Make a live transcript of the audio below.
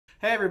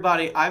Hey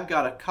everybody, I've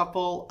got a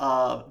couple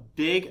of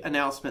big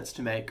announcements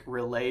to make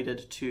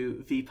related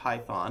to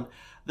VPython.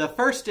 The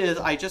first is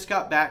I just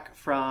got back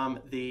from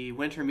the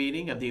winter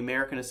meeting of the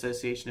American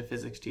Association of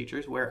Physics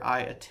Teachers, where I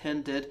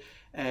attended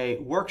a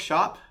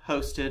workshop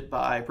hosted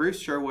by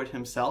Bruce Sherwood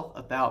himself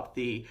about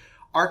the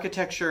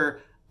architecture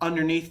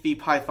underneath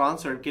VPython,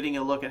 sort of getting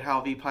a look at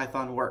how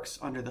VPython works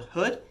under the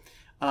hood.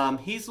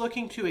 He's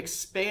looking to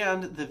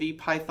expand the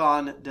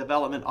VPython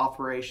development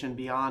operation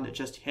beyond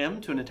just him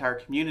to an entire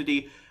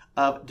community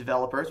of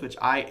developers, which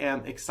I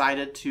am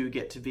excited to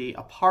get to be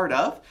a part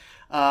of.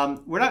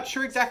 We're not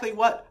sure exactly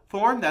what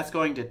form that's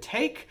going to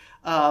take,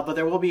 but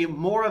there will be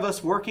more of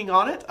us working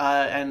on it,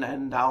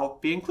 and I'll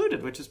be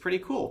included, which is pretty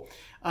cool.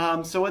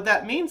 So what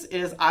that means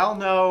is I'll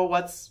know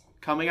what's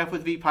coming up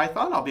with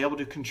VPython. I'll be able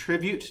to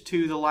contribute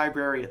to the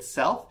library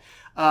itself.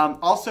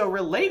 Also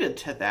related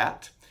to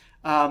that,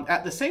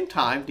 at the same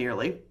time,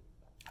 nearly,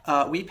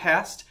 we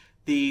passed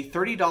the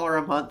 $30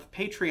 a month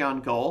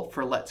Patreon goal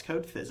for Let's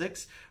Code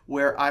Physics,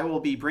 where I will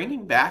be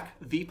bringing back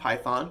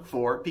VPython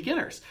for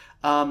beginners.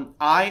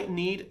 I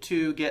need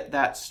to get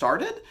that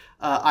started.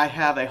 I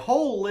have a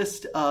whole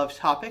list of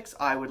topics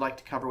I would like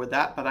to cover with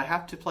that, but I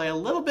have to play a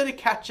little bit of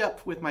catch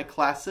up with my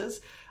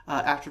classes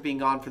after being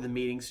gone for the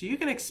meeting. So you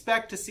can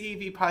expect to see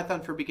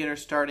VPython for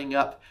beginners starting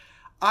up,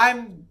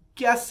 I'm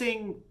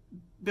guessing,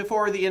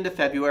 before the end of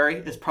February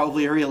is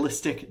probably a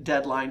realistic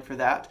deadline for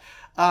that.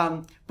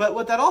 But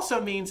what that also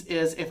means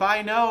is if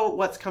I know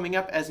what's coming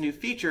up as new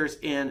features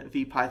in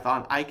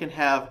VPython, I can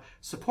have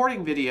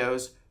supporting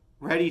videos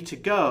ready to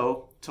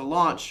go to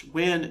launch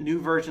when new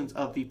versions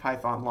of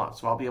VPython launch.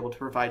 So I'll be able to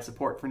provide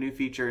support for new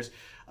features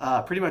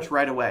pretty much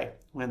right away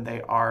when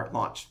they are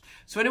launched.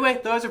 So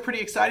anyway, those are pretty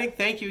exciting.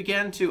 Thank you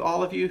again to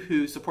all of you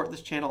who support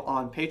this channel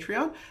on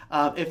Patreon.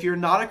 If you're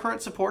not a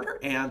current supporter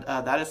and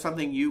that is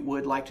something you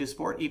would like to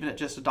support, even at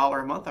just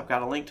 $1 a month, I've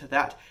got a link to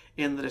that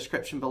in the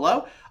description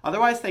below.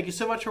 Otherwise, thank you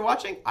so much for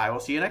watching. I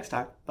will see you next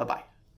time. Bye-bye.